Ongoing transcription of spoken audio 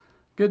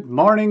Good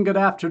morning, good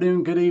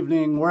afternoon, good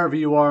evening, wherever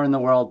you are in the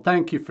world.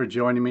 Thank you for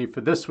joining me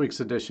for this week's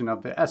edition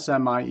of the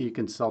SMIE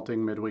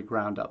Consulting Midweek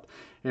Roundup.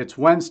 It's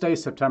Wednesday,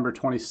 September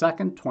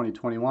 22nd,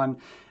 2021,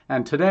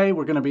 and today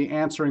we're going to be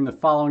answering the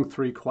following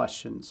three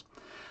questions.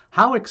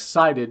 How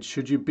excited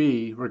should you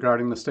be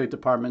regarding the State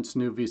Department's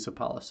new visa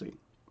policy?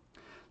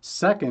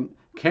 Second,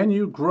 can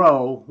you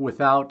grow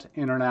without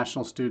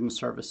international student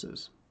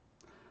services?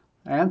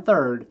 And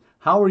third,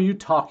 how are you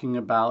talking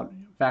about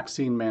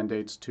vaccine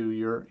mandates to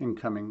your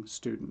incoming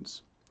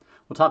students?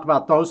 We'll talk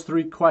about those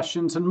three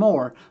questions and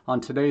more on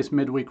today's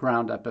Midweek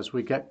Roundup as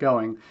we get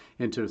going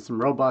into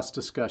some robust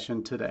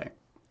discussion today.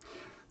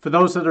 For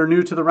those that are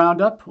new to the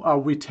Roundup,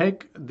 we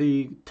take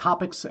the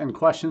topics and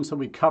questions that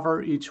we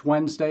cover each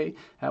Wednesday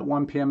at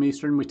 1 p.m.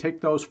 Eastern. We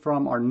take those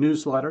from our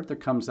newsletter that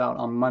comes out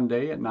on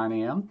Monday at 9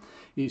 a.m.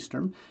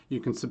 Eastern. You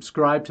can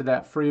subscribe to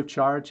that free of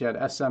charge at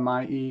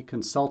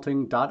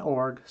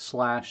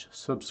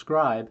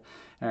smieconsulting.org/subscribe.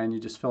 And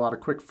you just fill out a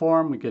quick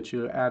form. We get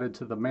you added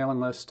to the mailing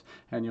list,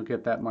 and you'll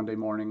get that Monday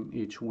morning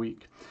each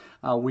week.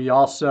 I'm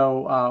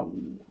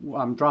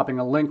dropping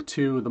a link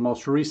to the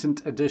most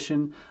recent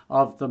edition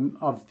of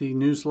the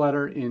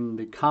newsletter in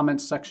the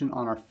comments section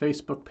on our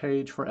Facebook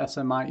page for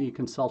SMIE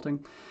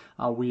Consulting.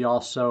 We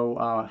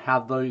also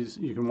have those.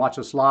 You can watch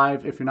us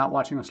live. If you're not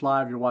watching us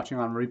live, you're watching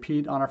on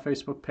repeat on our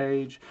Facebook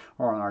page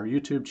or on our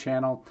YouTube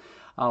channel.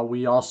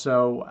 We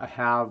also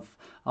have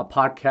a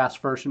podcast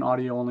version,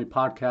 audio-only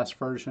podcast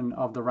version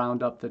of the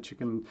Roundup that you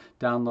can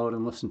download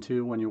and listen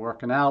to when you're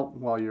working out,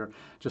 while you're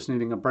just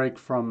needing a break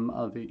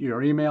from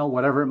your email,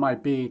 whatever it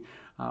might be.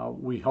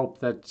 We hope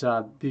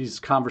that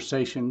these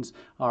conversations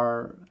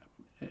are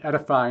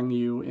edifying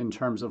you in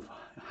terms of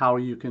how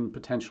you can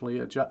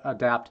potentially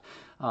adapt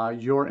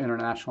your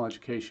international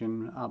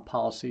education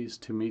policies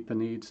to meet the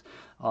needs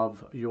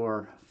of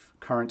your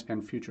current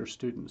and future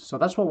students. So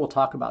that's what we'll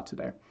talk about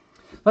today.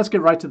 Let's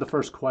get right to the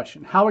first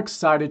question. How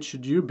excited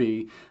should you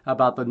be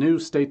about the new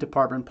State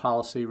Department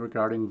policy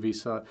regarding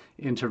visa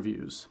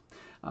interviews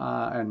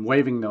and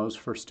waiving those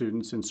for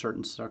students in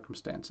certain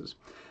circumstances?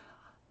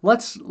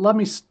 Let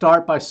me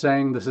start by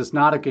saying this is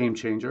not a game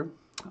changer.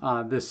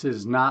 This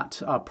is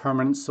not a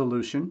permanent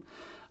solution,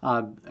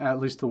 at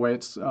least the way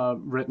it's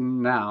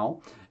written now.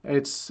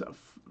 It's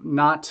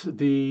not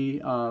the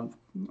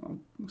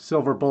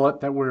silver bullet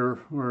that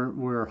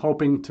we're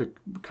hoping to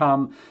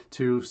come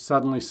to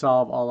suddenly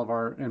solve all of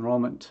our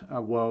enrollment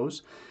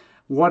woes.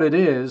 What it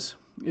is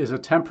a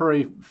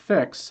temporary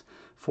fix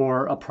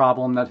for a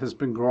problem that has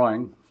been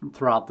growing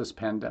throughout this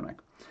pandemic.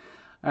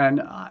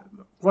 And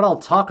what I'll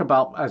talk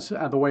about as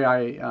the way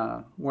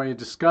I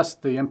discuss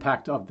the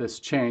impact of this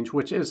change,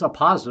 which is a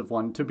positive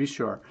one to be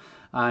sure,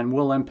 and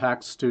will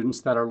impact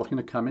students that are looking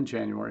to come in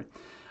January.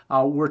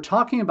 We're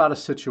talking about a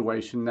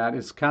situation that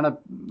is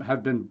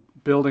have been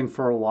building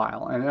for a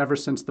while, and ever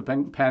since the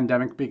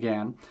pandemic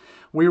began,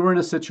 we were in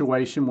a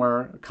situation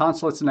where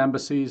consulates and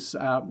embassies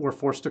were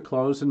forced to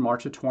close in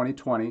March of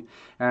 2020,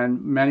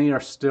 and many are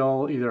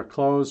still either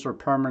closed or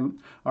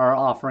permanent, or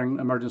offering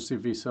emergency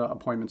visa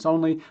appointments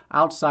only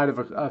outside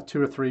of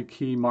two or three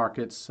key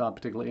markets,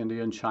 particularly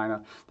India and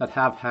China, that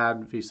have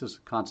had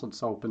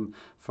consulates open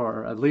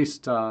for at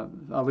least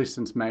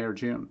since May or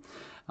June.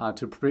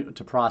 To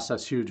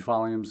process huge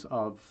volumes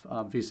of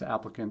visa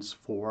applicants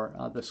for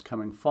this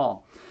coming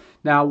fall.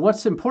 Now,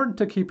 what's important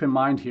to keep in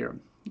mind here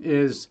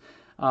is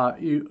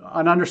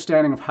an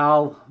understanding of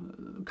how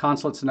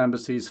consulates and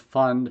embassies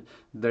fund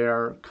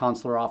their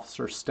consular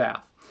officer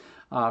staff.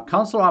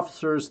 Consular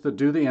officers that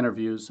do the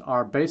interviews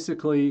are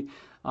basically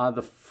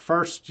the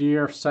first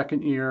year,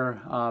 second year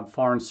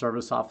foreign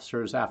service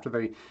officers after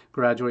they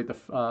graduate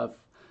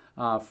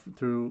go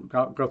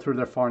through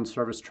their foreign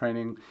service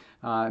training.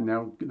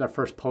 Their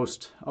first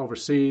post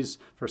overseas,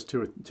 first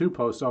two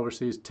posts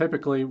overseas,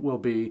 typically will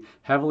be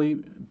heavily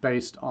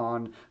based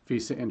on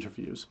visa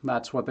interviews.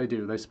 That's what they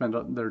do. They spend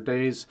their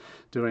days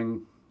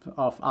doing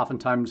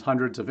oftentimes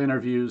hundreds of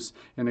interviews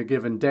in a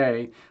given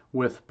day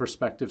with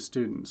prospective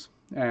students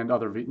and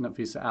other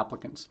visa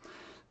applicants.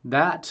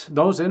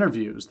 Those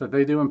interviews that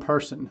they do in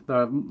person,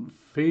 the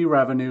fee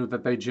revenue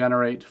that they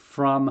generate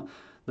from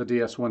the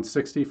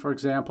DS-160, for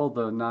example,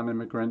 the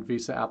non-immigrant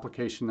visa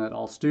application that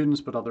all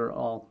students, but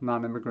all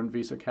non-immigrant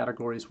visa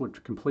categories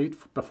would complete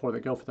before they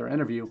go for their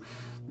interview.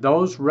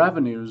 Those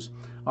revenues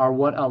are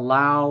what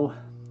allow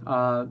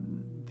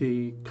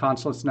the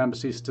consulates and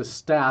embassies to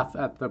staff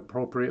at the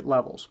appropriate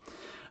levels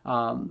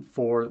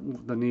for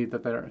the need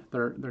that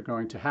they're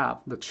going to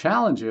have. The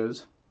challenge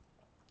is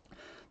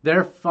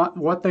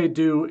what they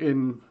do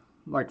in,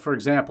 like, for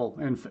example,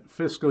 in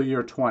fiscal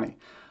year 20.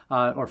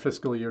 Or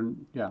fiscal year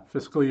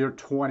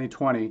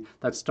 2020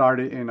 that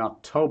started in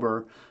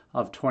October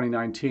of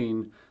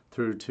 2019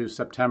 through to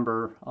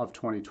September of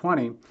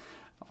 2020.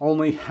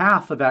 Only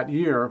half of that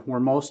year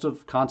were most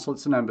of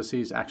consulates and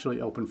embassies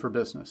actually open for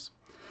business.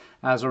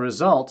 As a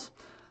result,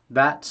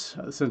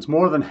 since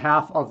more than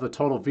half of the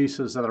total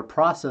visas that are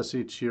processed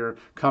each year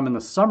come in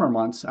the summer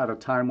months at a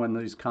time when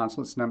these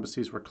consulates and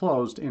embassies were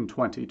closed in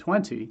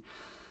 2020,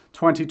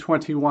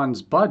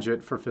 2021's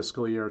budget for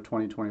fiscal year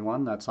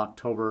 2021, that's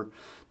October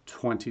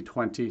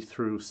 2020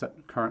 through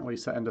currently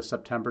end of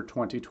September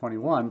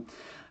 2021,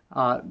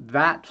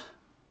 that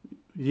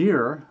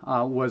year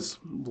was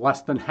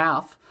less than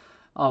half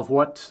of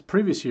what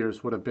previous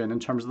years would have been in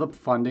terms of the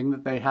funding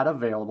that they had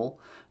available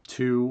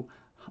to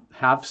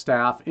have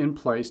staff in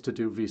place to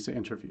do visa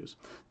interviews.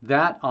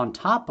 That on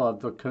top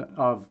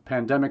of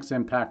pandemic's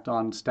impact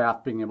on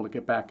staff being able to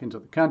get back into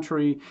the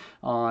country,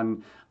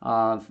 on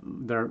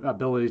their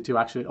ability to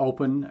actually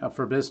open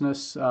for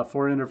business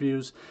for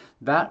interviews,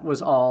 that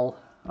was all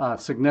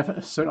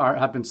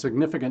have been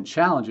significant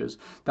challenges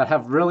that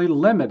have really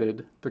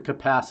limited the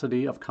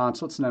capacity of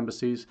consulates and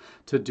embassies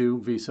to do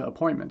visa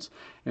appointments.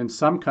 In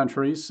some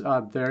countries,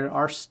 they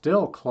are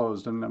still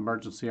closed in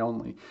emergency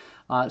only.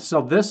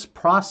 So this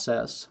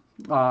process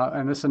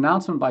and this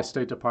announcement by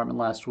State Department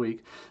last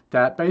week,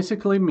 that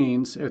basically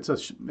means it's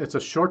a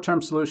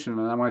short-term solution.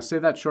 And when I say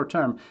that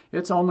short-term,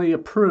 it's only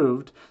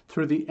approved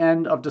through the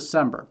end of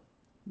December,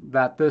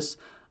 that this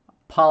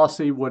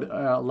policy would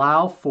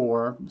allow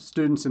for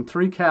students in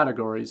 3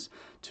 categories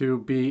to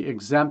be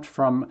exempt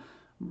from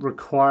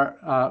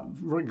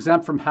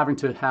having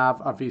to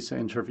have a visa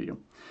interview.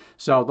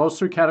 So those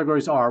 3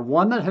 categories are: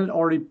 one that had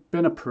already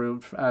been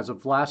approved as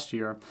of last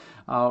year,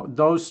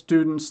 those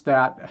students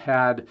that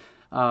had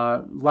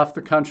left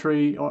the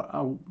country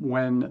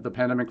when the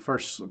pandemic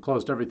first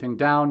closed everything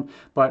down,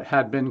 but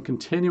had been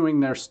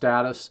continuing their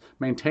status,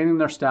 maintaining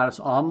their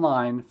status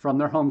online from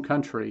their home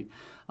country,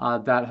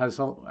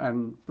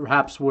 and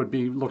perhaps would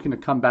be looking to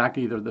come back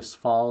either this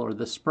fall or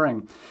this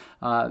spring.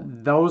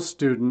 Those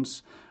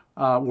students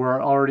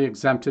were already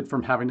exempted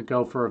from having to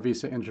go for a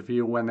visa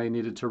interview when they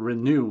needed to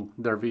renew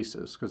their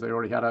visas, because they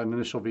already had an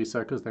initial visa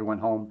because they went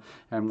home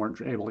and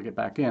weren't able to get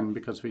back in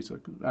because visa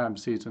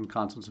embassies and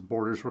consulates and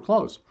borders were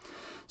closed.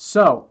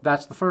 So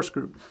that's the first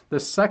group. The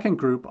second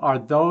group are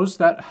those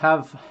that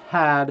have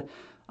had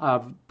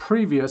a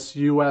previous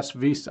U.S.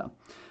 visa.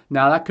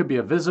 Now, that could be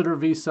a visitor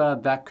visa,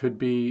 that could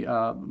be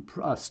a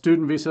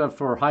student visa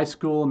for high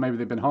school, maybe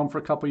they've been home for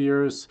a couple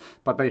years,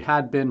 but they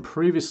had been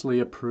previously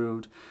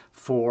approved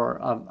for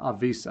a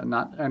visa,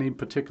 not any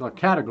particular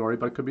category,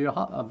 but it could be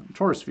a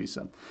tourist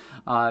visa.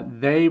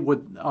 They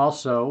would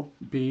also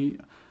be,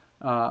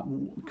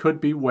 could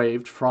be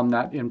waived from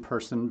that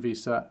in-person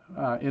visa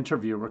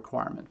interview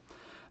requirement.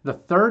 The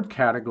third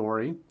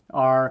category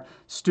are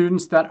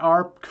students that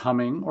are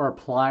coming or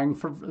applying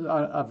for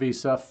a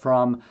visa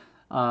from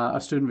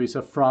a student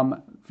visa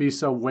from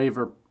Visa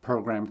Waiver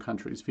Program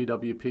countries,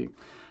 VWP.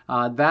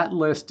 That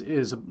list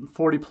is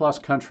 40-plus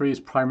countries,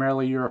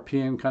 primarily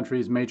European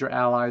countries, major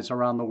allies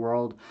around the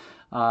world.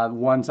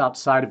 Ones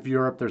outside of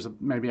Europe, there's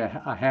maybe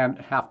a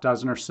half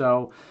dozen or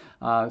so.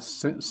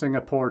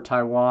 Singapore,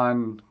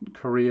 Taiwan,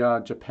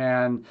 Korea,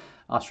 Japan,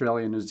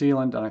 Australia, New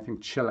Zealand, and I think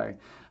Chile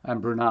and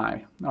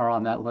Brunei are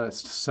on that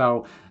list.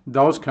 So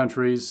those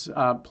countries,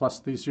 plus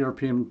these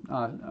European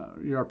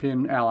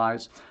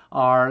allies,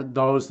 are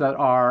those that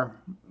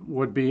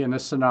would be in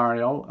this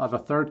scenario of a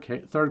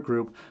third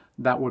group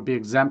that would be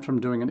exempt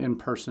from doing an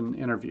in-person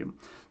interview.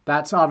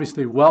 That's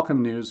obviously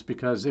welcome news,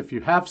 because if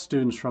you have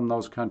students from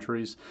those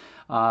countries,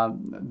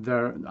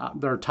 there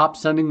are top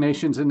sending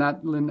nations in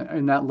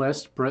that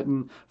list: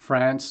 Britain,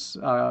 France,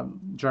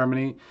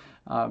 Germany,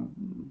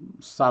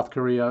 South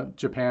Korea,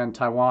 Japan,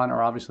 Taiwan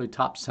are obviously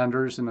top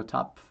senders in the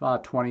top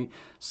 20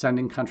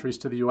 sending countries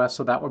to the U.S.,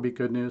 so that would be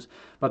good news.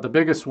 But the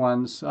biggest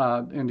ones,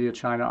 India,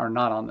 China, are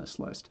not on this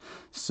list.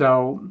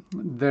 So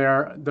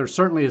there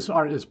certainly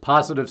is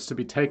positives to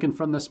be taken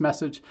from this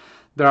message.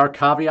 There are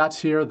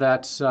caveats here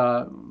that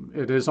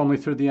it is only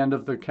through the end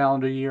of the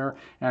calendar year,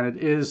 and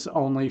it is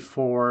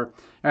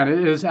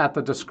at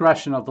the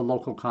discretion of the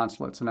local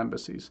consulates and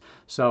embassies.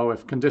 So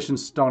if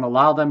conditions don't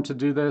allow them to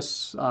do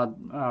this,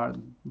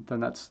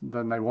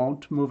 then they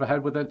won't move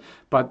ahead with it.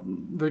 But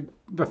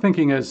the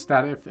thinking is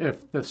that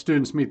if the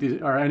students meet these,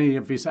 or any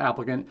visa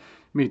applicant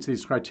meets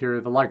these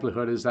criteria, the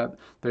likelihood is that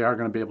they are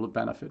going to be able to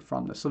benefit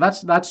from this. So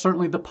that's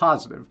certainly the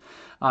positive.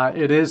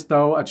 It is,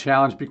 though, a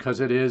challenge because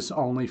it is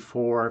only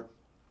for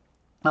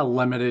a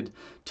limited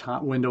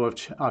window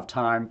of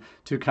time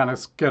to kind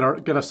of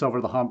get us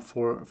over the hump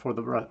for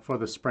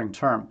the spring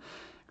term.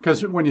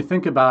 Because when you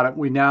think about it,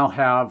 we now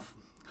have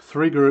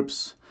 3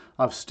 groups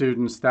of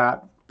students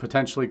that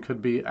potentially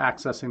could be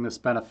accessing this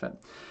benefit.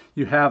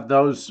 You have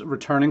those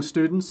returning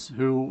students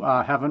who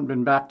haven't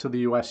been back to the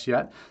U.S.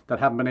 yet, that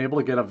haven't been able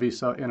to get a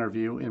visa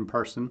interview in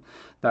person,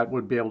 that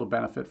would be able to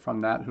benefit from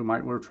that, who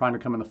were trying to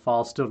come in the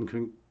fall, still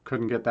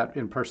couldn't get that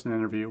in-person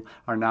interview,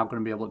 are now going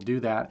to be able to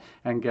do that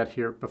and get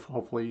here,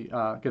 hopefully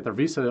get their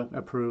visa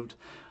approved,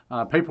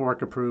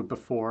 paperwork approved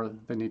before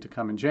they need to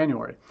come in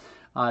January.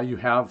 You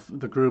have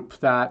the group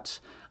that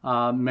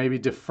maybe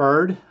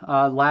deferred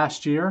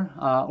last year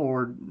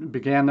or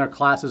began their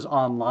classes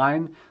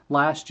online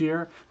last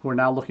year, who are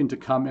now looking to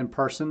come in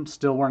person,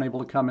 still weren't able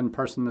to come in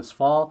person this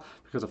fall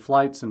because of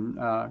flights and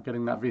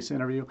getting that visa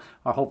interview,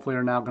 or hopefully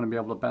are now going to be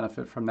able to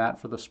benefit from that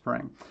for the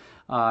spring.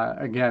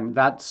 Again,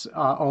 that's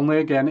only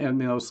again in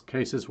those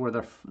cases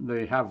where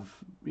they have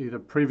either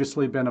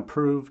previously been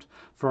approved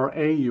for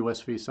a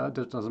U.S. visa,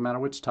 it doesn't matter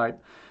which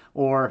type,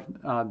 or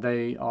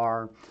they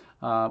are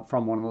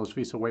from one of those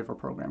visa waiver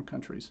program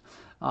countries.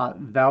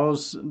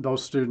 Those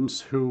students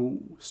who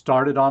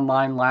started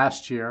online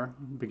last year,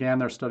 began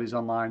their studies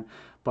online,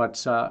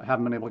 but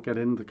haven't been able to get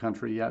into the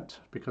country yet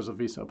because of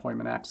visa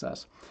appointment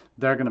access,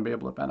 they're going to be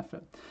able to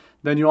benefit.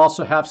 Then you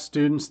also have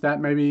students that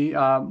maybe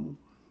weren't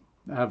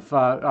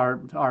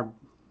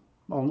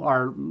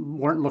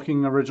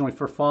looking originally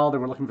for fall, they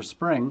were looking for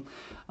spring,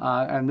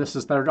 and this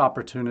is their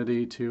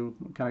opportunity to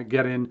kind of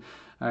get in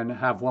and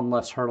have one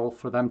less hurdle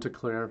for them to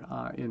clear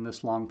in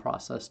this long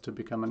process to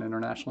become an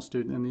international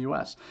student in the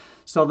U.S.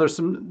 So there's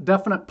some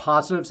definite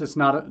positives. It's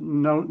not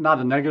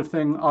a negative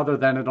thing, other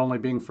than it only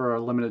being for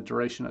a limited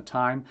duration of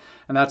time,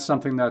 and that's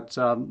something that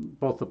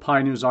both the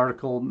PI News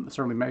article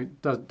certainly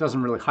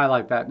doesn't really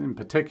highlight that in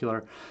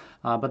particular,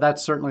 but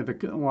that's certainly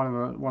one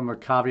of the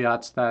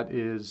caveats that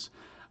is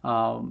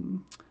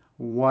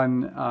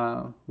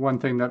one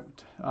thing that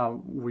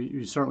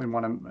you certainly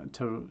want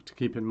to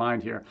keep in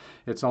mind here.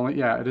 It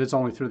is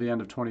only through the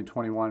end of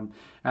 2021,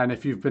 and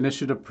if you've been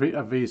issued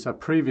a visa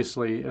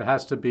previously, it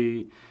has to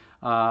be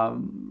they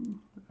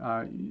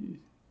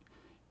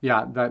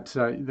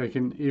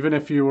can, even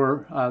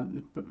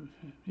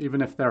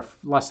if they're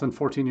less than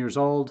 14 years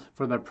old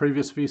for their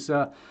previous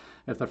visa,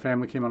 if their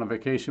family came on a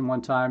vacation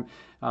one time,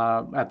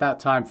 at that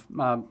time.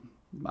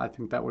 I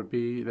think that would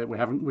be that we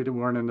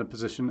weren't in a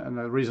position, and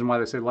the reason why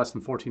they say less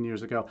than 14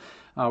 years ago,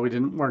 we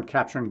weren't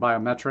capturing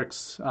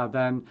biometrics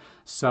then,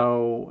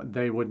 so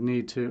they would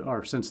need to,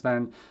 or since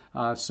then,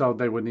 so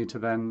they would need to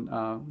then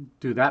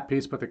do that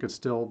piece, but they could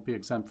still be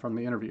exempt from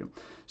the interview.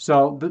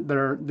 So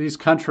there are these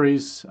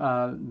countries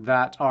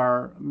that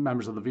are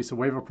members of the visa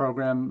waiver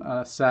program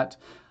set.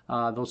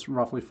 Those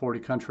roughly 40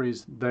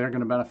 countries, they're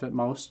going to benefit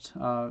most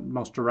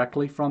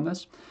directly from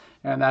this.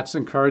 And that's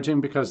encouraging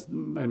because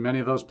in many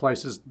of those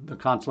places, the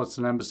consulates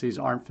and embassies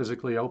aren't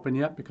physically open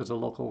yet because of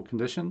local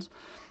conditions.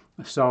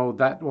 So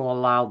that will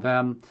allow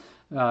them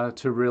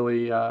to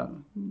really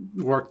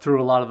work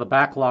through a lot of the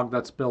backlog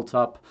that's built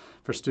up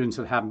for students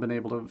that haven't been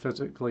able to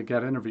physically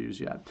get interviews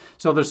yet.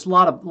 So there's a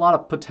lot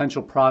of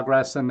potential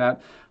progress, and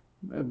that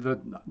the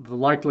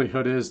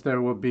likelihood is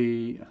there will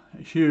be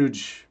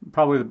huge,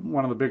 probably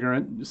one of the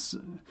bigger,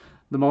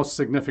 the most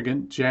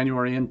significant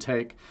January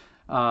intake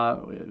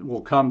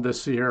will come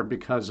this year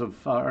because of,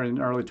 or in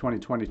early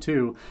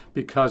 2022,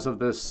 because of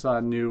this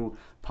new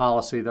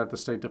policy that the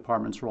State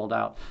Department's rolled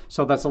out.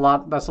 So that's a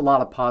lot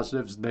of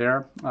positives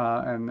there,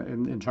 and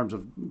in terms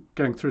of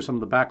getting through some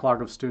of the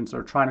backlog of students that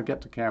are trying to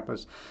get to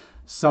campus,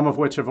 some of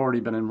which have already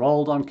been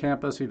enrolled on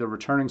campus, either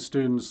returning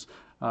students,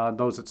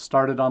 those that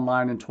started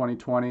online in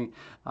 2020,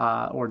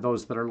 or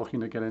those that are looking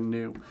to get in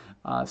new.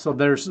 So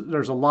there's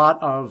a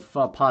lot of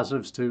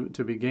positives to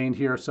be gained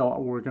here. So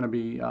we're going to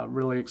be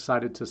really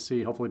excited to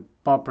see hopefully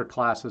bumper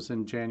classes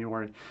in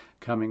January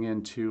coming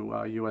into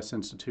U.S.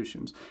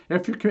 institutions.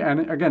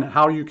 And again,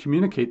 how you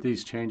communicate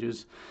these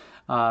changes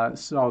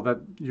so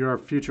that your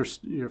future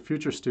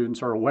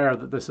students are aware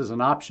that this is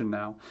an option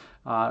now.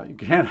 You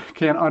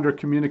can't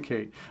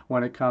under-communicate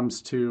when it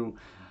comes to.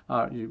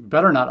 You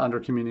better not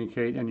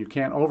under-communicate, and you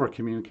can't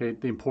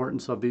over-communicate the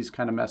importance of these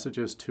kind of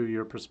messages to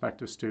your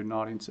prospective student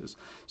audiences.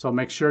 So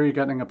make sure you're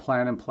getting a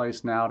plan in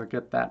place now to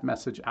get that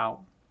message out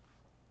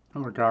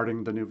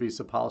regarding the new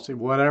visa policy,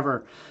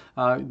 whatever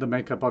the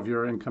makeup of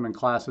your incoming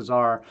classes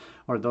are,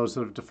 or those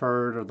that have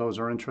deferred, or those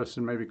who are interested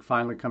in maybe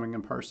finally coming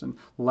in person.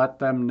 Let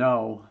them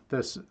know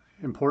this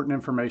important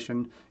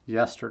information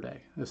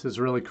yesterday. This is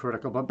really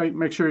critical, but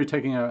make sure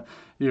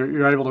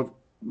you're able to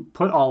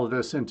put all of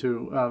this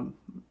into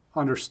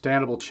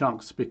understandable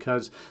chunks,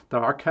 because there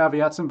are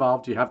caveats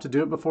involved. You have to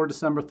do it before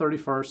December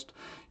 31st.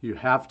 You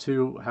have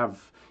to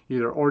have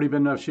either already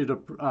been issued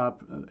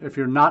if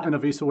you're not in a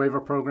visa waiver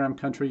program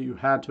country, you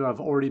had to have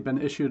already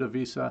been issued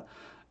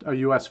a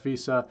U.S.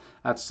 visa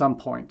at some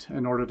point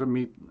in order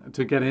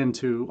to get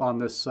into on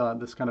this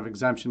kind of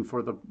exemption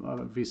for the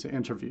visa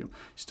interview. You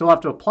still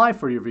have to apply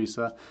for your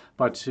visa,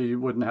 but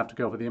you wouldn't have to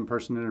go for the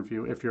in-person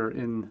interview if you're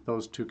in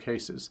those two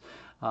cases.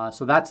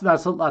 So that's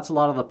a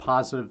lot of the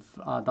positive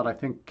that I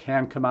think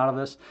can come out of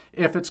this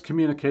if it's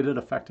communicated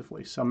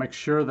effectively. So make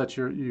sure that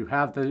you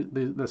have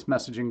this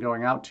messaging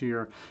going out to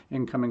your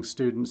incoming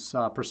students,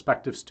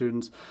 prospective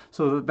students,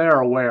 so that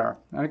they're aware.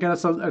 And again,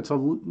 it's a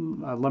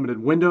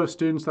limited window of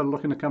students that are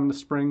looking to come in the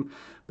spring,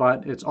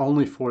 but it's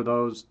only for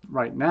those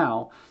right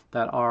now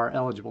that are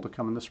eligible to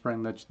come in the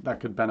spring that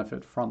could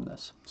benefit from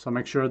this. So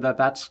make sure that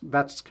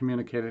that's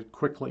communicated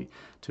quickly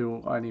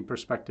to any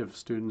prospective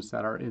students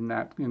that are in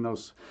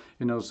those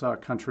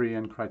country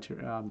and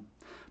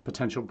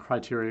potential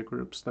criteria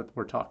groups that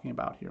we're talking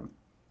about here.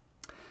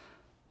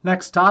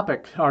 Next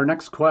topic, our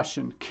next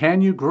question,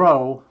 can you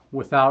grow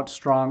without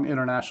strong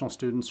international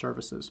student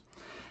services?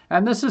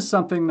 And this is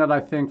something that I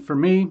think for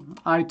me,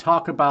 I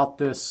talk about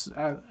this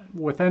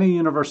with any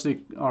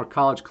university or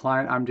college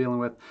client I'm dealing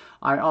with.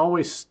 I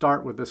always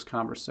start with this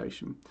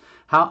conversation.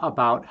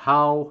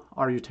 How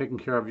are you taking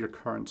care of your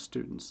current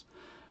students?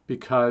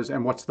 Because,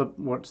 and what's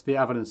the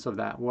evidence of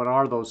that? What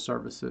are those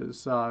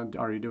services?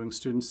 Are you doing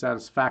student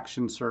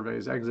satisfaction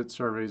surveys, exit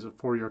surveys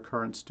for your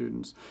current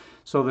students,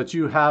 so that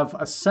you have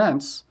a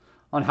sense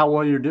on how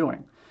well you're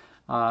doing?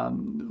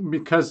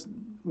 Because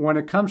when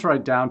it comes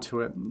right down to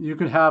it, you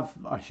could have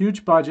a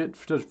huge budget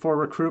for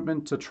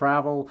recruitment to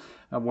travel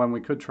when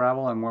we could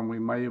travel and when we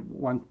may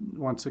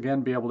once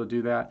again be able to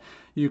do that.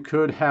 You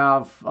could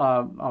have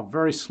a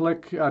very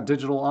slick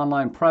digital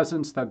online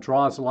presence that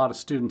draws a lot of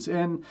students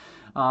in,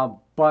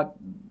 but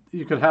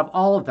you could have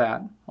all of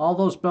that, all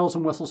those bells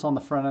and whistles on the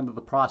front end of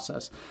the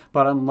process.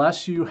 But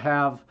unless you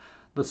have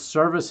the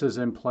services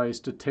in place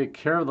to take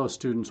care of those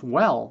students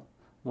well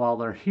while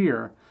they're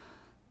here,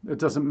 it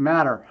doesn't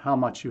matter how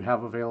much you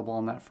have available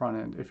on that front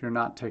end if you're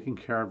not taking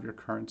care of your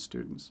current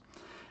students.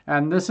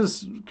 And this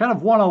is kind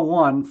of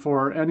 101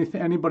 for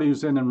anybody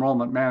who's in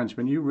enrollment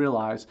management. You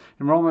realize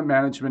enrollment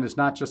management is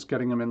not just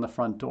getting them in the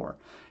front door.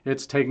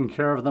 It's taking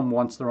care of them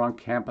once they're on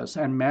campus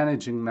and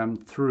managing them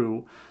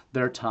through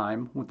their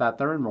time that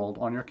they're enrolled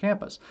on your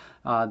campus.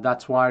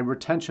 That's why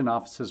retention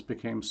offices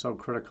became so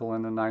critical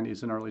in the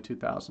 90s and early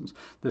 2000s.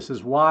 This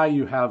is why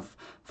you have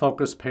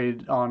focus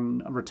paid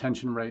on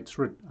retention rates,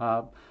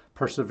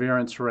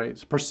 perseverance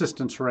rates,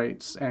 persistence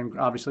rates, and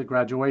obviously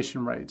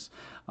graduation rates,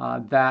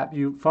 that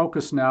you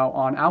focus now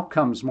on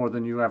outcomes more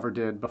than you ever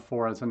did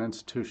before as an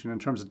institution in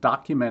terms of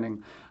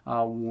documenting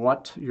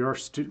what your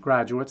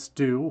graduates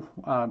do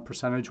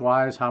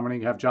percentage-wise, how many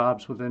have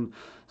jobs within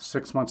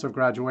 6 months of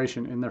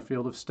graduation in their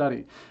field of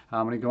study,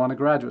 how many go on to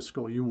graduate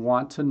school. You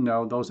want to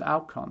know those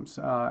outcomes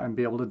and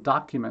be able to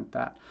document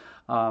that.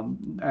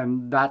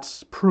 And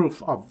that's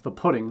proof of the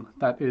pudding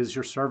that is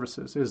your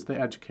services, is the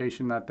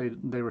education that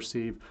they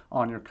receive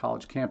on your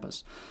college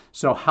campus.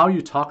 So how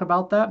you talk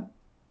about that,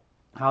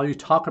 how you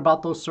talk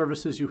about those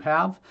services you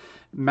have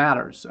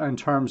matters in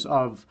terms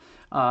of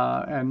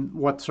and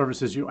what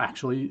services you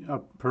actually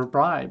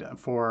provide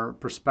for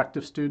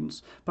prospective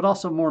students, but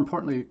also more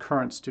importantly,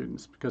 current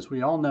students, because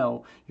we all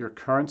know your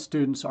current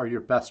students are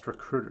your best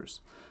recruiters.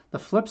 The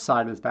flip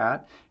side of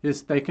that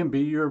is they can be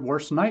your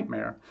worst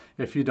nightmare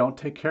if you don't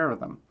take care of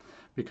them.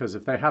 Because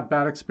if they have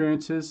bad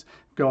experiences,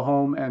 go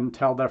home and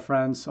tell their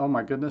friends, oh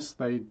my goodness,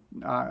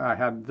 I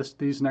had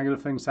these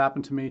negative things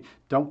happen to me,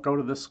 don't go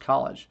to this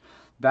college.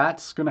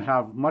 That's going to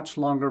have much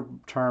longer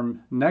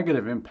term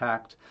negative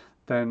impact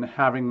than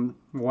having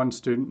one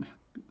student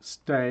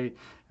stay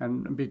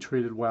and be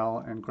treated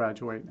well and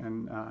graduate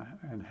and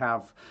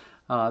have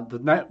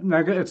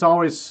it's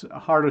always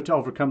harder to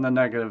overcome the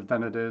negative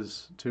than it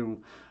is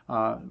to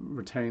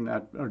retain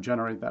that or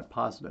generate that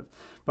positive.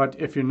 But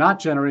if you're not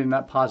generating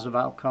that positive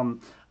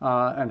outcome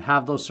and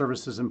have those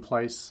services in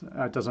place,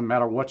 it doesn't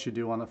matter what you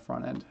do on the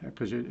front end,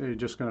 because you're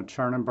just going to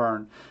churn and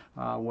burn.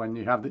 When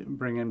you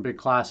bring in big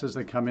classes,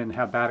 they come in,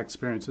 have bad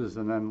experiences,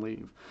 and then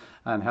leave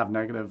and have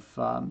negative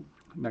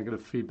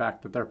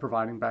feedback that they're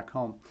providing back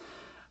home.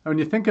 When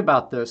you think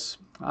about this,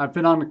 I've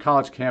been on a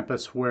college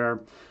campus where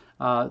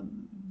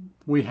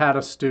we had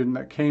a student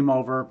that came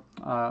over,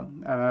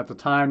 and at the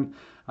time,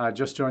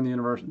 just joined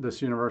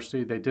this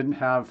university. They didn't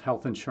have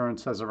health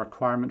insurance as a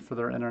requirement for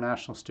their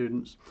international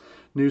students.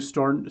 New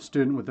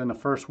student within the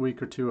first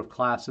week or two of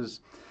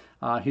classes,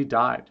 he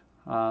died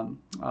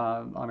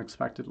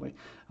unexpectedly.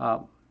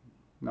 No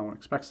one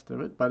expects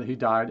it, but he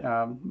died,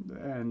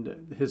 and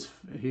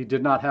he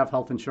did not have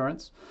health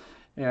insurance,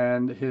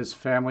 and his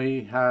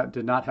family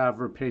did not have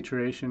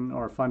repatriation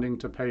or funding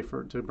to pay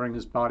to bring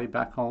his body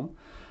back home.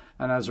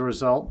 And as a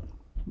result,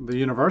 the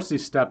university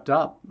stepped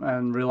up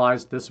and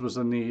realized this was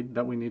a need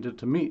that we needed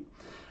to meet,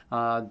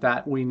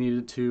 that we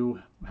needed to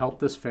help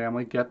this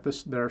family get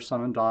their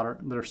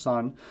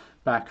son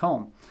back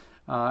home.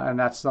 And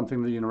that's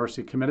something the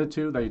university committed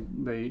to.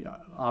 They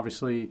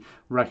obviously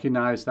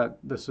recognize that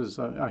this is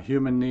a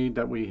human need,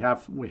 that we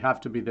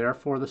have to be there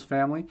for this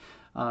family,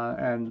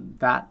 and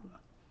that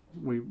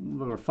there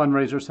were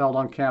fundraisers held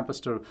on campus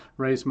to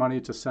raise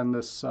money to send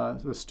this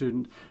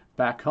student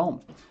back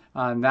home.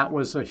 And that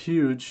was a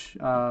huge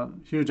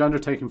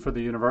undertaking for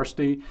the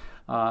university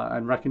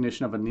and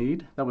recognition of a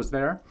need that was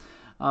there.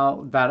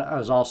 That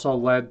has also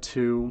led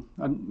to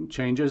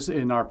changes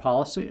in our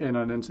policy, in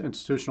an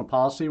institutional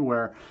policy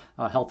where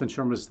health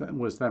insurance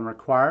was then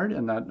required,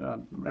 and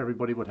that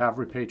everybody would have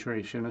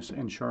repatriation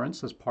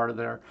insurance as part of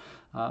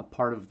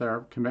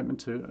their commitment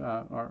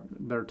to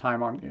their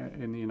time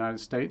in the United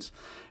States.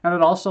 And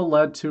it also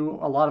led to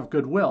a lot of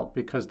goodwill,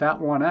 because that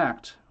one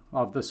act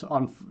of this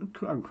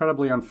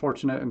incredibly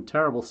unfortunate and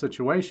terrible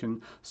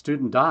situation,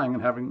 student dying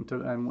and having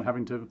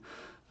to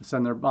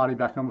send their body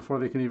back home before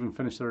they can even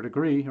finish their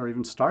degree or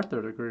even start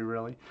their degree,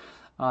 really,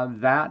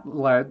 that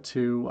led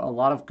to a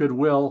lot of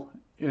goodwill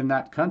in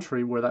that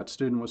country where that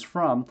student was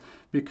from,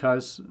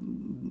 because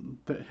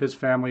his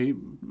family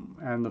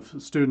and the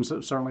students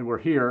that certainly were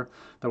here,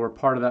 that were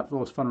part of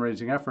those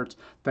fundraising efforts,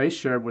 they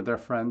shared with their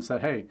friends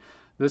that, hey,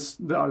 this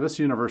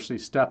university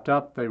stepped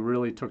up. They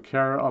really took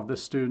care of the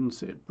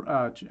students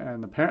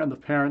and the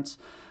parents,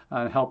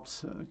 and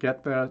helped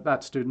get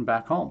that student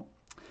back home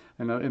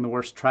in the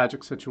worst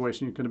tragic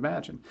situation you could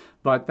imagine.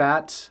 But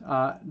that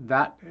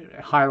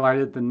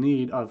highlighted the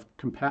need of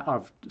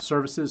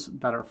services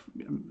that are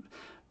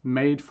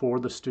made for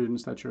the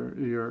students that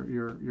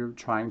you're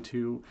trying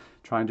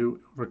to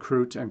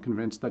recruit and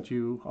convince that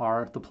you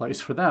are the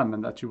place for them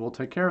and that you will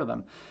take care of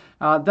them.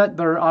 That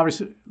there are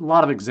obviously a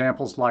lot of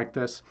examples like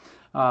this.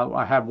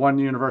 I have one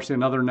university,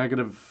 another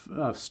negative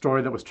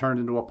story that was turned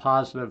into a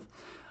positive,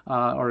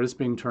 or is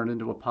being turned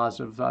into a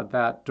positive,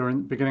 that during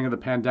the beginning of the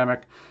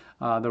pandemic,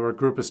 there were a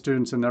group of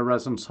students in their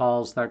residence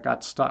halls that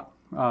got stuck.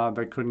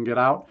 They couldn't get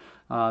out.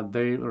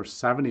 There were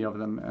 70 of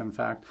them, in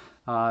fact,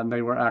 and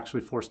they were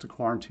actually forced to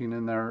quarantine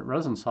in their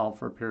residence hall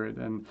for a period.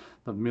 And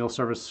the meal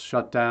service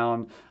shut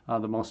down.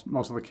 Most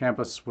of the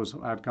campus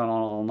had gone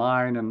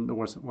online, and it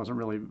wasn't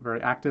really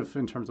very active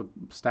in terms of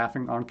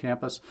staffing on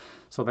campus.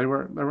 So they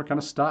were kind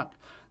of stuck.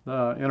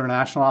 The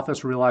international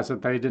office realized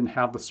that they didn't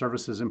have the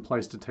services in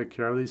place to take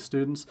care of these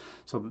students,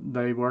 so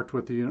they worked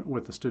with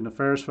the student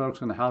affairs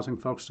folks and the housing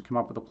folks to come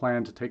up with a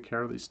plan to take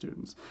care of these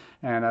students.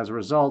 And as a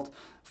result,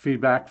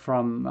 feedback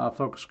from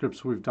focus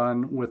groups we've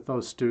done with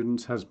those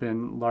students has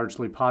been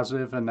largely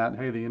positive, and that,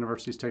 hey, the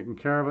university's taking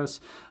care of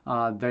us.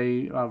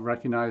 They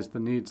recognized the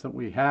needs that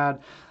we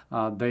had.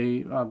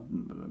 They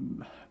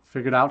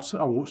figured out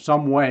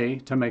some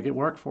way to make it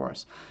work for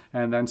us.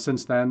 And then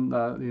since then,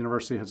 the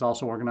university has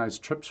also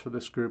organized trips for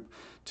this group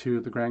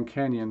to the Grand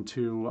Canyon,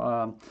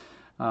 to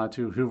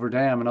Hoover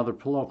Dam and other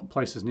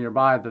places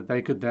nearby, that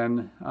they could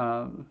then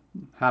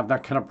have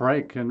that kind of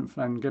break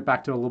and get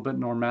back to a little bit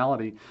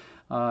normality,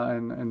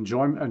 and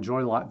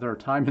enjoy their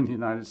time in the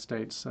United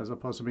States, as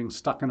opposed to being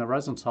stuck in a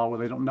residence hall where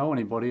they don't know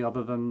anybody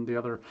other than the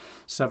other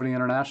 70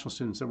 international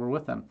students that were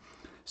with them.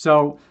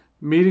 So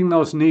meeting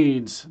those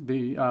needs,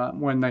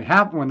 when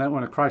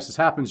a crisis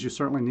happens, you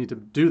certainly need to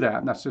do that,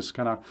 and that's just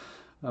kind of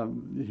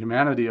the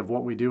humanity of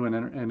what we do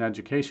in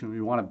education. We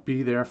want to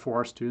be there for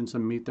our students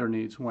and meet their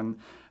needs. When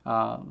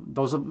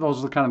those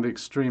are kind of the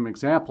extreme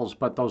examples,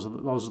 but those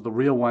are the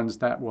real ones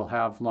that will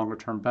have longer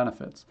term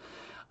benefits.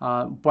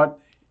 But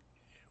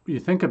you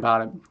think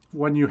about it,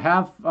 when you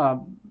have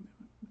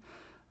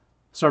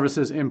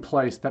services in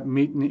place that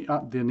meet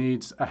the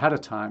needs ahead of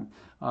time,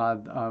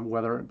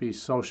 whether it be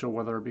social,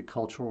 whether it be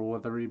cultural,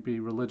 whether it be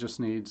religious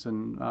needs,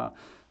 and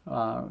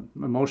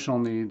emotional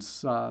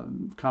needs,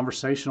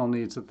 conversational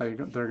needs that they're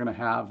going to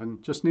have,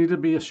 and just need to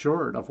be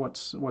assured of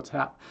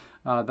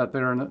that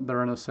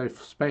they're in a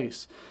safe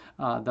space,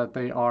 that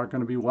they are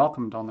going to be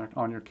welcomed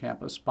on your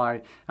campus.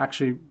 By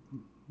actually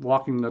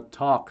walking the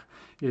talk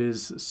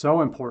is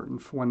so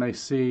important when they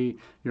see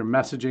your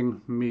messaging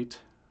meet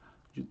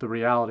the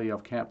reality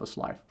of campus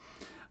life.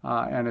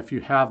 And if you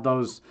have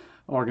those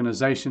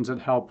organizations that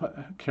help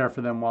care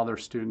for them while they're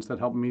students, that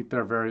help meet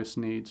their various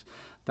needs,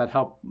 that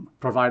help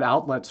provide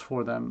outlets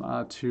for them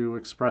to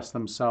express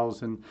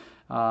themselves and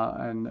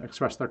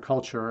express their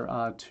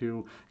culture,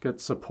 to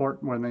get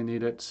support when they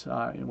need it,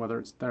 whether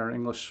it's their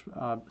English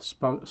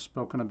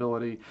spoken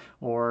ability,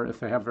 or if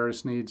they have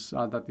various needs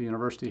that the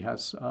university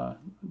has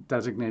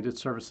designated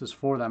services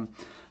for them.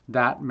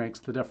 That makes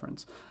the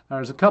difference.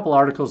 There's a couple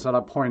articles that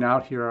I'll point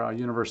out here, a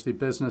university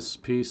business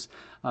piece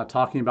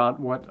talking about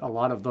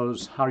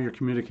how you're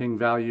communicating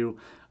value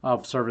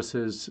of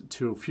services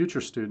to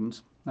future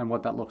students and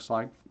what that looks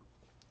like.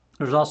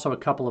 There's also a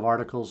couple of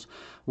articles,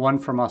 one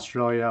from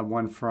Australia,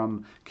 one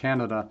from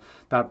Canada,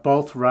 that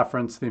both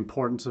reference the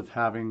importance of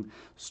having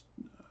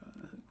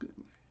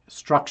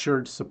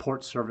structured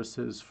support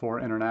services for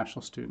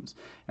international students,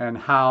 and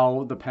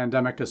how the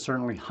pandemic has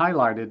certainly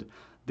highlighted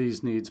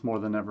these needs more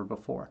than ever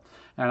before.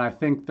 And I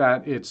think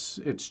that it's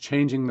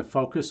changing the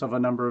focus of a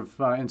number of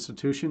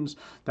institutions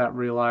that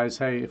realize,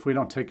 hey, if we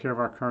don't take care of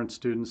our current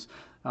students,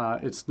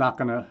 it's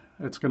going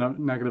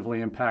to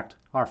negatively impact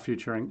our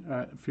future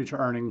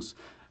earnings.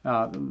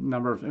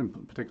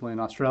 Particularly in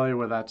Australia,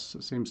 where that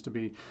seems to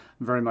be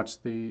very much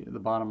the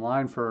bottom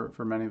line for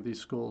many of these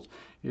schools,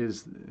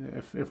 is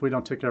if we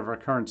don't take care of our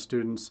current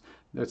students,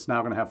 it's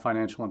now going to have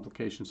financial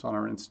implications on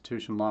our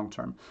institution long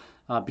term,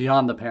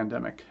 beyond the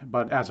pandemic.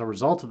 But as a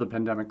result of the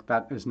pandemic,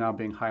 that is now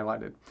being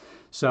highlighted.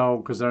 So,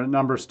 because there are a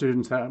number of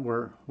students that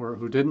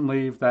who didn't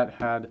leave, that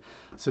had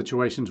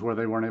situations where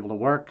they weren't able to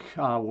work,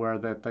 where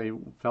that they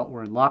felt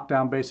were in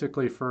lockdown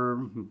basically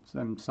and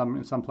in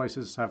some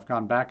places have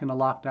gone back into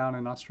lockdown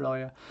in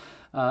Australia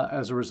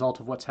as a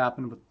result of what's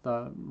happened with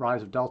the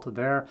rise of Delta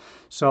there.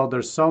 So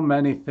there's so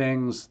many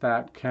things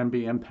that can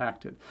be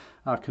impacted.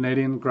 A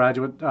Canadian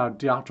graduate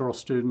doctoral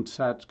student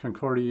at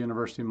Concordia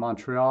University in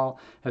Montreal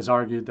has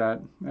argued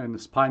that, in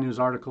this PI News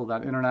article,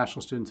 that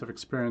international students have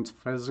experienced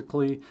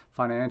physically,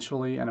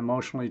 financially, and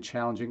emotionally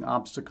challenging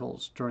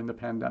obstacles during the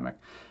pandemic,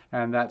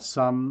 and that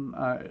some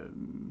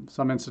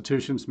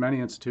institutions, many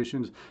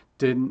institutions,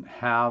 didn't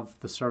have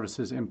the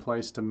services in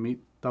place to meet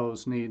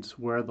those needs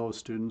where those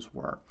students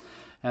were.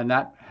 And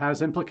that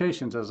has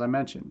implications, as I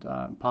mentioned,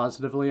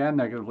 positively and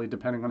negatively,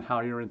 depending on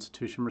how your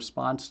institution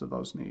responds to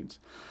those needs.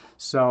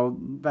 So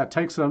that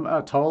takes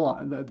a toll.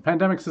 The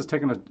pandemic has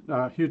taken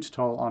a huge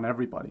toll on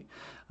everybody,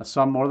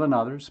 some more than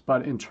others,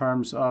 but in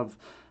terms of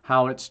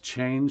how it's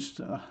changed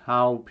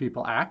how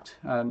people act,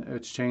 and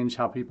it's changed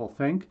how people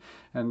think,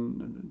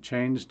 and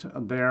changed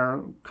their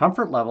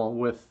comfort level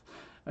with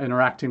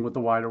interacting with the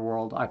wider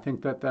world. I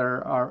think that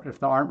if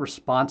there aren't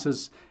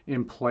responses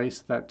in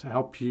place that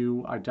help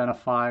you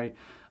identify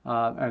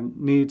and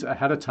needs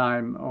ahead of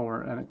time,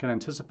 and can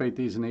anticipate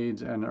these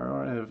needs, and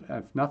or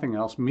if nothing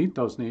else, meet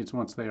those needs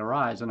once they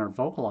arise and are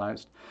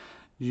vocalized,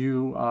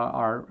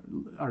 your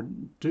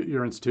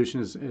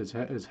institution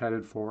is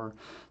headed for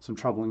some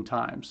troubling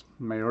times.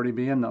 You may already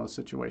be in those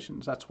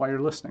situations. That's why you're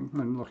listening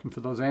and looking for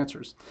those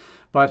answers.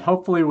 But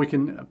hopefully we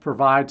can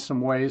provide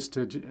some ways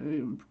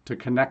to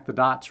connect the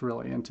dots,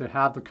 really, and to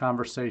have the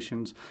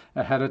conversations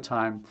ahead of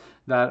time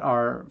that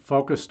are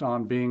focused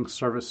on being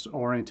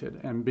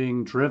service-oriented and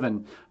being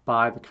driven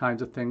by the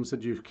kinds of things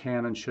that you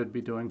can and should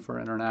be doing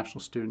for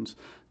international students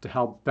to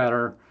help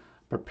better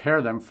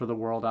prepare them for the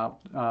world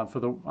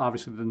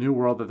obviously the new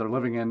world that they're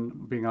living in,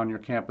 being on your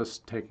campus,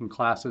 taking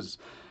classes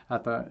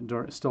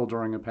still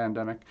during a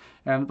pandemic,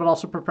 but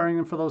also preparing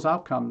them for those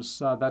outcomes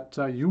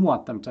that you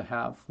want them to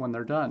have when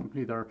they're done,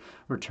 either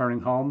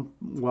returning home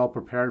well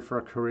prepared for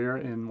a career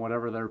in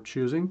whatever they're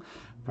choosing,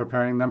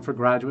 preparing them for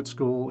graduate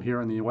school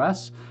here in the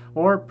U.S.,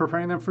 or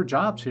preparing them for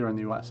jobs here in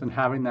the U.S., and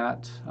having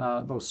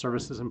those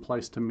services in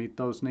place to meet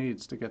those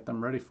needs, to get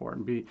them ready for it,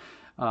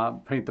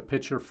 and paint the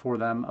picture for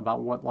them about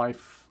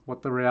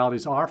what the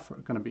realities are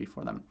going to be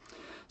for them.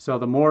 So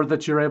the more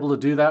that you're able to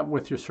do that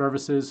with your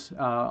services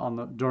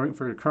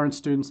for your current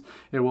students,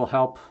 it will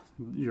help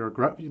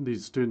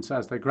these students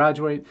as they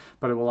graduate,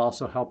 but it will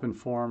also help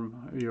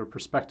inform your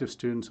prospective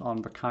students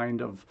on the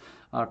kind of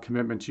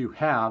commitment you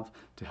have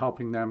to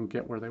helping them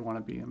get where they want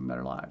to be in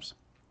their lives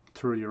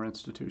through your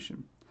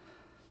institution.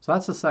 So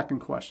that's the second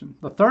question.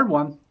 The third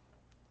one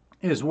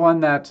is one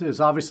that is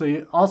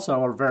obviously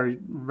also a very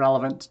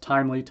relevant,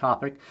 timely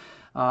topic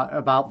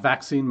about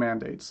vaccine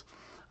mandates.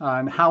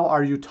 And how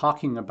are you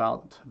talking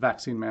about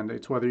vaccine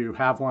mandates, whether you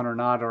have one or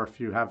not, or if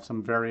you have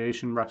some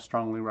variation,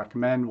 strongly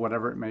recommend,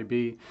 whatever it may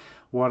be?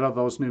 What are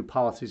those new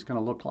policies going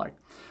to look like?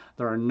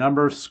 There are a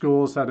number of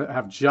schools that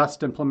have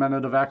just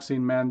implemented a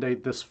vaccine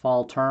mandate this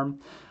fall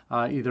term.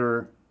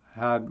 Either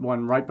had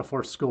one right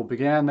before school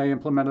began, they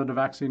implemented a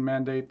vaccine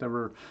mandate. There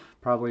were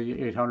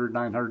probably 800,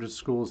 900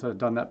 schools that had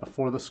done that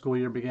before the school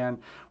year began.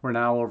 We're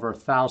now over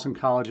 1,000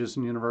 colleges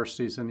and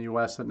universities in the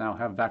U.S. that now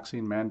have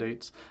vaccine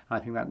mandates. I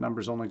think that number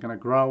is only going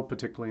to grow,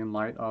 particularly in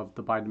light of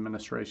the Biden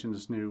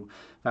administration's new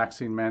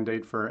vaccine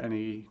mandate for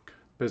any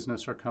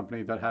business or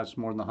company that has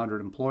more than 100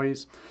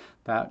 employees.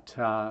 That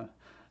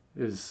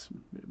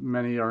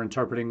many are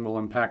interpreting will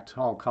impact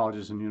all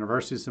colleges and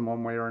universities in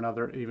one way or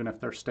another, even if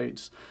their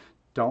states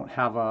don't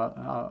have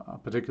a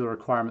particular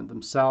requirement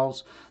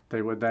themselves.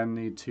 They would then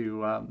need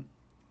to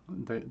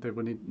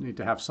need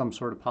to have some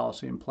sort of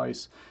policy in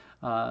place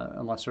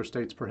unless their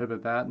states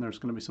prohibit that, and there's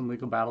going to be some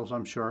legal battles,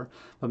 I'm sure.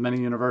 But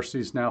many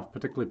universities now,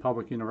 particularly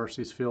public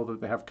universities, feel that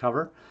they have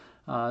cover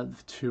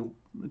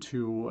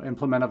to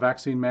implement a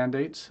vaccine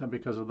mandate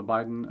because of the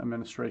Biden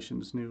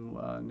administration's new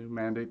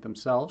mandate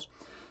themselves.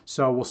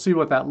 So we'll see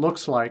what that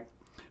looks like.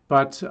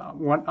 But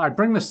when I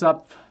bring this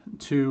up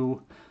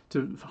to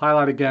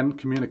highlight again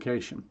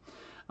communication.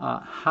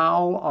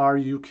 How are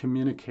you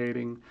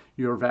communicating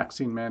your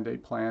vaccine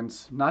mandate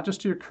plans, not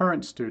just to your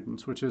current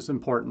students, which is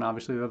important,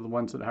 obviously they're the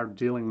ones that are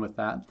dealing with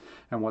that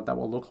and what that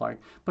will look like,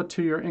 but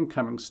to your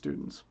incoming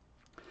students?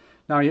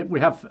 Now,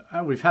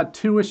 we've had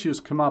two issues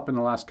come up in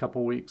the last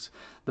couple of weeks.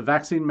 The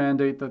vaccine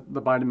mandate that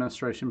the Biden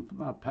administration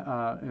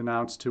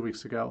announced 2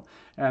 weeks ago,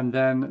 and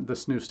then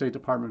this new State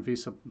Department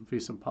visa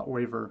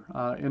waiver,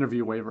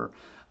 interview waiver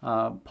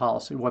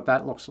policy, what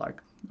that looks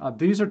like.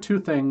 These are two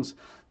things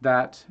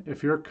that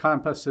if your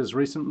campus has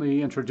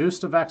recently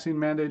introduced a vaccine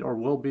mandate or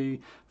will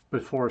be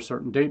before a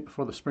certain date,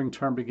 before the spring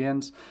term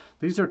begins,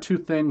 these are two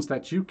things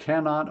that you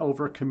cannot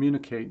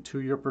over-communicate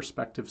to your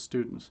prospective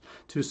students,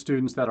 to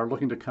students that are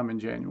looking to come in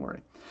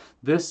January.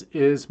 This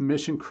is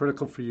mission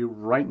critical for you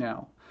right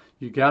now.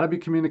 You got to be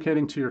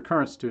communicating to your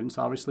current students.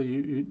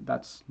 Obviously,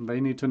 they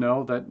need to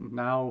know that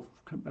now,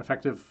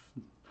 effective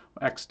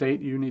X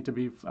date, you need to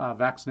be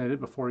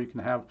vaccinated before you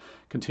can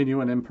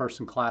continue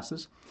in-person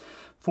classes.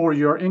 For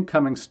your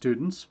incoming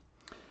students,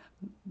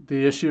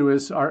 the issue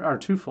are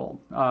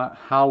twofold.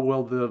 How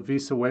will the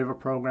visa waiver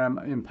program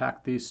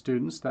impact these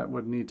students that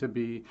would need to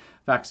be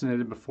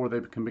vaccinated before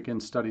they can begin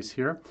studies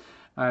here?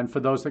 And for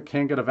those that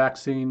can't get a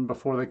vaccine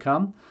before they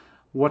come,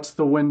 what's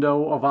the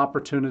window of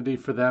opportunity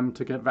for them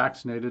to get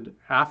vaccinated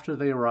after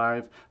they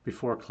arrive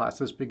before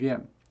classes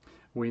begin.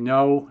 We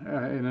know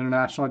in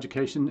international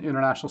education,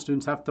 international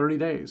students have 30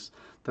 days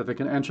that they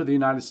can enter the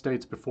United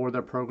States before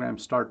their program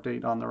start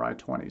date on their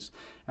I-20s.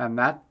 And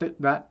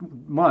that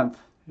month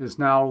is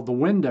now the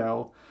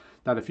window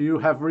that if you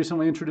have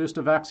recently introduced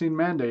a vaccine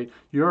mandate,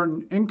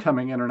 your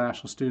incoming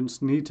international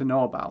students need to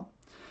know about.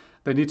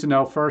 They need to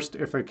know first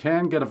if they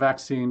can get a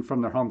vaccine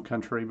from their home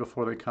country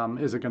before they come,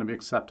 is it going to be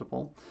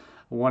acceptable?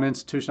 One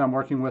institution I'm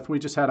working with, we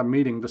just had a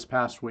meeting this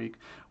past week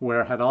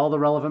where I had all the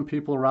relevant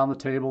people around the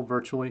table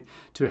virtually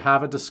to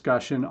have a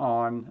discussion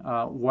on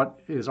what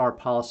is our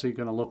policy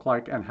going to look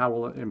like and how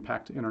will it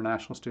impact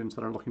international students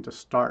that are looking to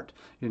start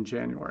in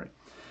January.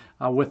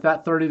 With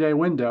that 30-day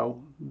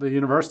window, the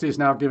university is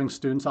now giving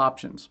students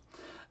options.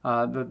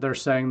 They're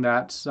saying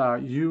that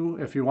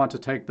if you want to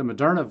take the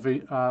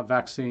Moderna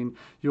vaccine,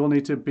 you will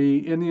need to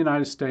be in the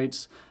United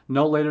States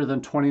no later than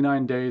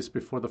 29 days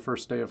before the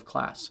first day of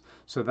class,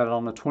 so that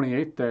on the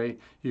 28th day,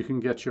 you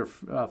can get your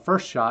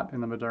first shot in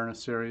the Moderna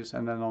series,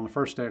 and then on the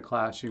first day of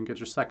class, you can get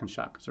your second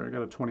shot, because they've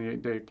got a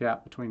 28-day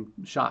gap between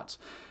shots.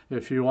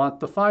 If you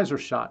want the Pfizer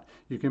shot,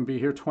 you can be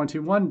here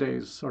 21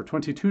 days or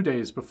 22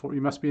 days before.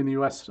 You must be in the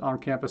U.S. on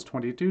campus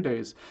 22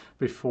 days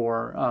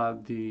before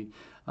the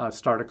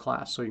start of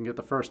class, so you can get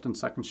the first and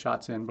second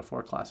shots in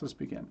before classes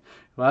begin.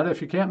 But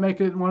if you can't make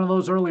it one of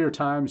those earlier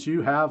times,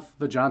 you have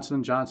the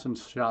Johnson & Johnson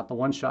shot, the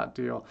one-shot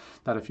deal,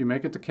 that if you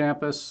make it to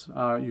campus,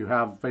 you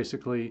have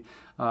basically,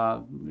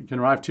 you can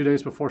arrive 2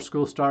 days before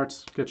school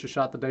starts, get your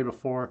shot the day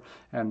before,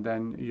 and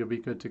then you'll be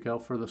good to go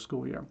for the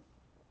school year.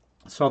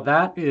 So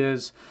that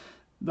is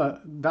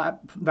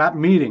that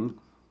meeting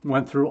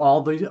went through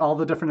all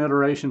the different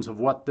iterations of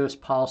what this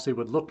policy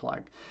would look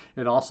like.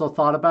 It also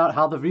thought about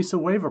how the visa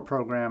waiver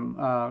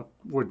program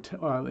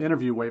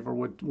interview waiver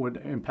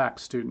would impact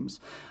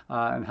students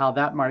and how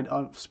that might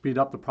speed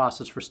up the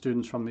process for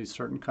students from these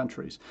certain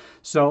countries.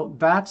 So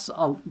that's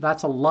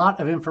a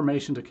lot of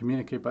information to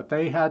communicate, but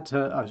they had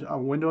a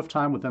window of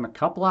time within a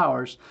couple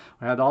hours.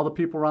 We had all the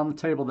people around the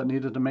table that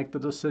needed to make the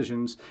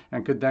decisions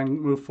and could then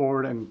move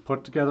forward and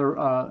put together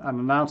an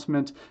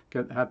announcement,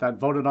 had that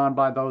voted on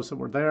by those that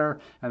were there,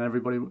 and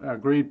everybody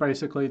agreed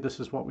basically this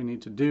is what we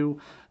need to do.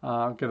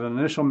 Get an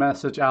initial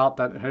message out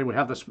that, hey, we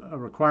have this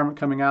requirement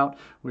coming out.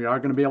 We are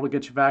going to be able to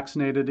get you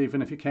vaccinated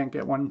even if you can't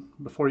get one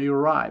before you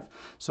arrive.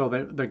 So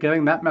they're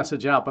getting that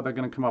message out, but they're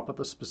going to come up with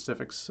the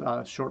specifics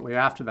shortly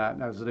after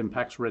that as it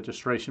impacts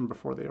registration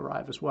before they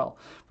arrive as well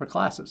for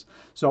classes.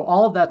 So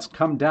all of that's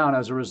come down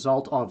as a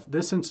result of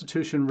this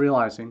institution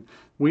realizing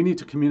we need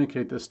to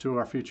communicate this to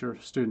our future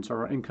students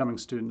or our incoming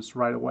students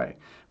right away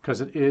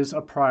because it is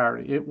a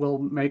priority. It will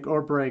make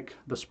or break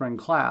the spring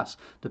class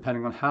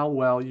depending on how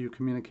well you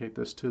communicate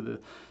this to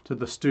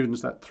the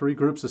students, that three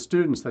groups of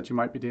students that you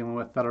might be dealing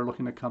with that are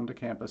looking to come to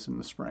campus in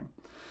the spring.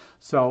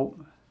 So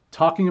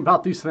talking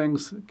about these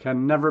things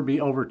can never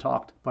be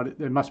over-talked, but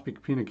it must be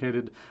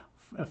communicated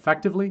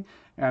effectively,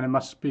 and it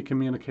must be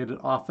communicated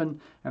often,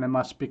 and it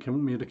must be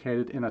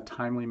communicated in a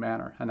timely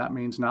manner. And that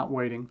means not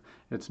waiting.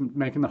 It's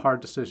making the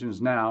hard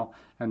decisions now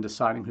and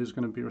deciding who's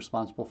going to be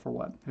responsible for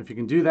what. If you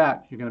can do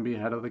that, you're going to be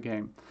ahead of the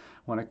game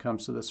when it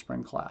comes to the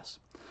spring class.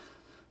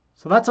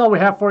 So that's all we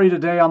have for you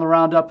today on the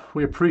Roundup.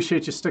 We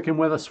appreciate you sticking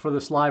with us for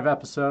this live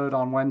episode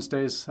on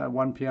Wednesdays at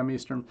 1 p.m.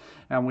 Eastern,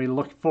 and we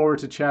look forward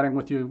to chatting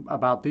with you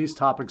about these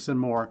topics and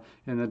more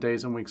in the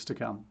days and weeks to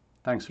come.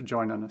 Thanks for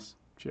joining us.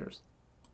 Cheers.